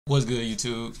What's good,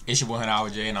 YouTube? It's your boy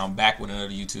Hunter J, and I'm back with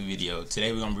another YouTube video.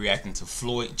 Today we're gonna be reacting to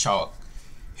Floyd Chalk.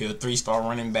 He's a 3-star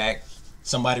running back.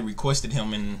 Somebody requested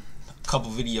him in a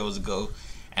couple videos ago,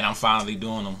 and I'm finally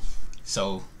doing them.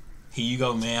 So here you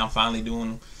go, man. I'm finally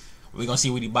doing them. We're gonna see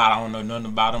what he about. I don't know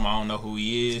nothing about him. I don't know who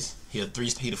he is. He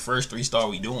the first 3-star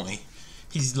we doing.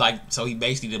 He's he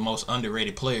basically the most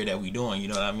underrated player that we doing. You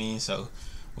know what I mean? So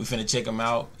we finna check him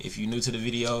out. If you're new to the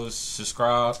videos,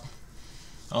 subscribe.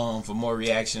 For more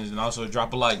reactions, and also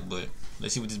drop a like. But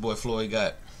let's see what this boy Floyd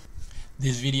got.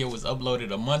 This video was uploaded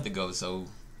a month ago, so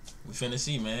we finna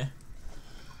see, man.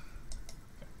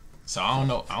 So I don't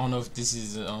know if this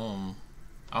is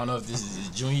his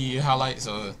junior year highlights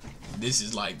or this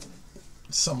is like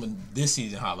some of this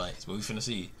season highlights, but we finna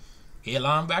see. He a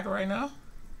linebacker right now?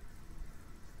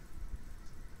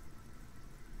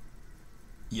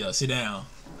 Yeah, sit down.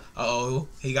 Uh-oh,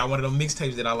 he got one of them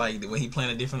mixtapes that I like, where he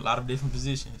playing a lot of different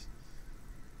positions.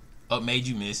 Up made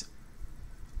you miss.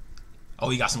 Oh,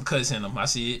 he got some cuts in him. I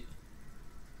see it.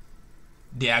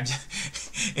 Yeah,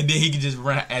 and then he can just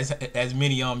run as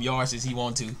many yards as he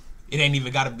want to. It ain't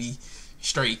even gotta be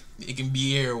straight. It can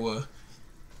be air. Well,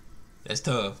 that's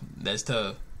tough. That's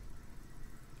tough.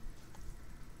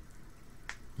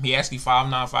 He actually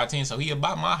 5'9", 5'10", so he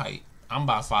about my height. I'm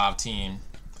about 5'10".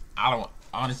 I don't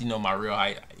honestly know my real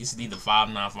height. It's either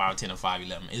 5'9", 5'10", or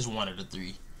 5'11". It's one of the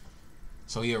three.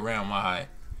 So he around my height.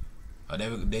 Oh,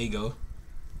 there you go.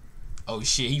 Oh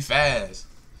shit, he fast.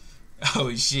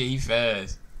 Oh shit, he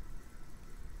fast.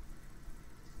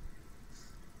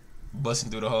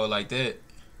 Busting through the hole like that.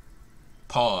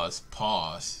 Pause.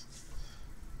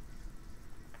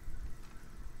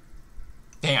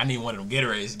 Dang, I need one of them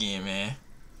Gatorades again, man.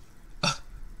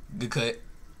 Good cut.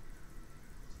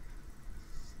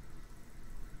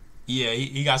 Yeah,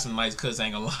 he got some nice cuts, I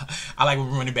ain't gonna lie. I like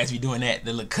when running backs be doing that.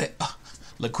 The little cut,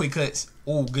 little quick cuts.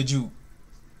 Oh, good juke.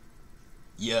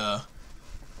 Yeah.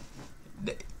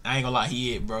 I ain't gonna lie,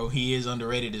 he is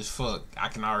underrated as fuck. I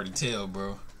can already tell,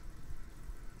 bro.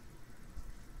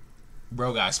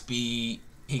 Bro got speed.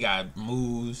 He got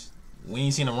moves. We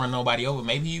ain't seen him run nobody over.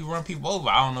 Maybe he run people over.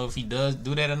 I don't know if he does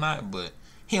do that or not, but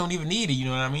he don't even need it, you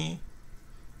know what I mean?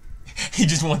 He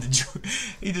just wanted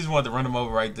to run him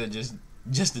over right there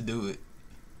just to do it.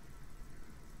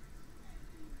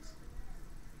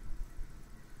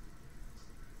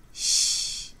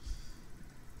 Shh.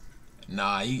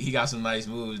 Nah, he got some nice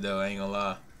moves though, I ain't gonna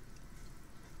lie.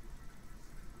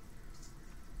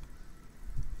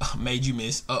 Made you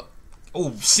miss.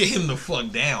 Oh, sit him the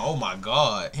fuck down. Oh my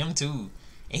god. Him too.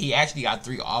 And he actually got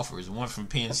 3 offers. One from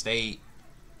Penn State.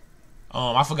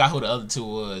 I forgot who the other 2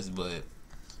 was, but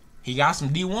he got some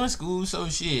D1 schools, so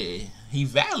shit. He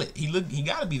valid. He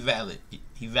gotta be valid.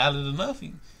 He valid enough.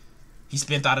 He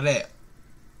spent out of that.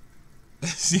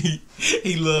 See,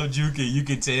 he loved juking. You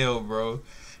can tell, bro.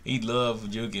 He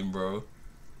loved juking, bro.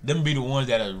 Them be the ones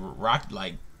that'll rock,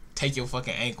 like, take your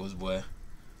fucking ankles, boy.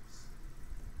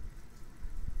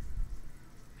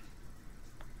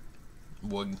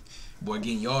 Boy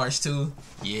getting yards too.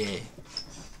 Yeah.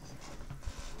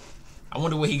 I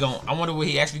wonder what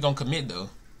he actually gonna commit though.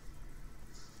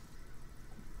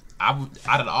 Out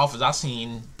of the offers I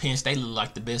seen, Penn State look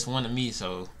like the best one to me,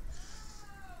 so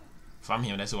if I'm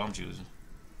him, that's who I'm choosing.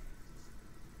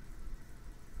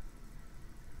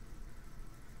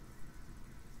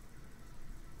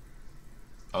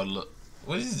 Oh look,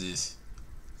 what is this?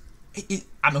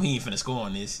 I know he ain't finna score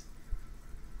on this.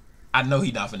 I know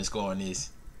he not finna score on this.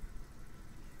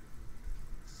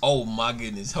 Oh my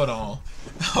goodness, hold on.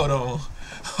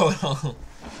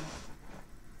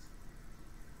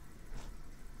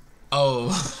 Oh,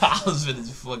 I was finna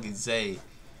fucking say.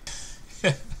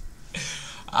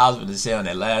 I was finna say on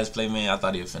that last play, man, I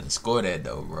thought he was finna score that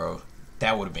though, bro.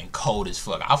 That would have been cold as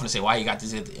fuck. I was finna say why he got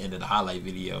this at the end of the highlight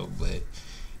video, but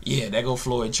yeah, that go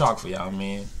Floyd Chalk for y'all,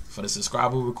 man. For the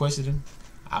subscriber who requested him,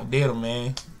 I did him,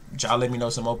 man. Y'all let me know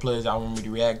some more players y'all want me to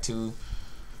react to.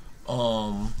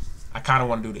 I kind of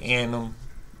want to do the Anthem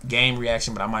game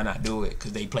reaction, but I might not do it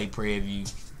because they play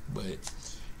preview. But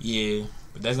yeah,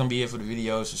 but that's gonna be it for the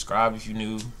video. Subscribe if you're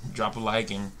new, drop a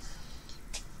like, and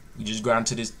we just grind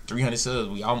to this 300 subs.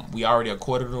 We already a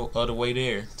quarter of the way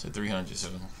there to 300, so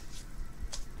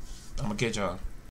I'm gonna catch y'all.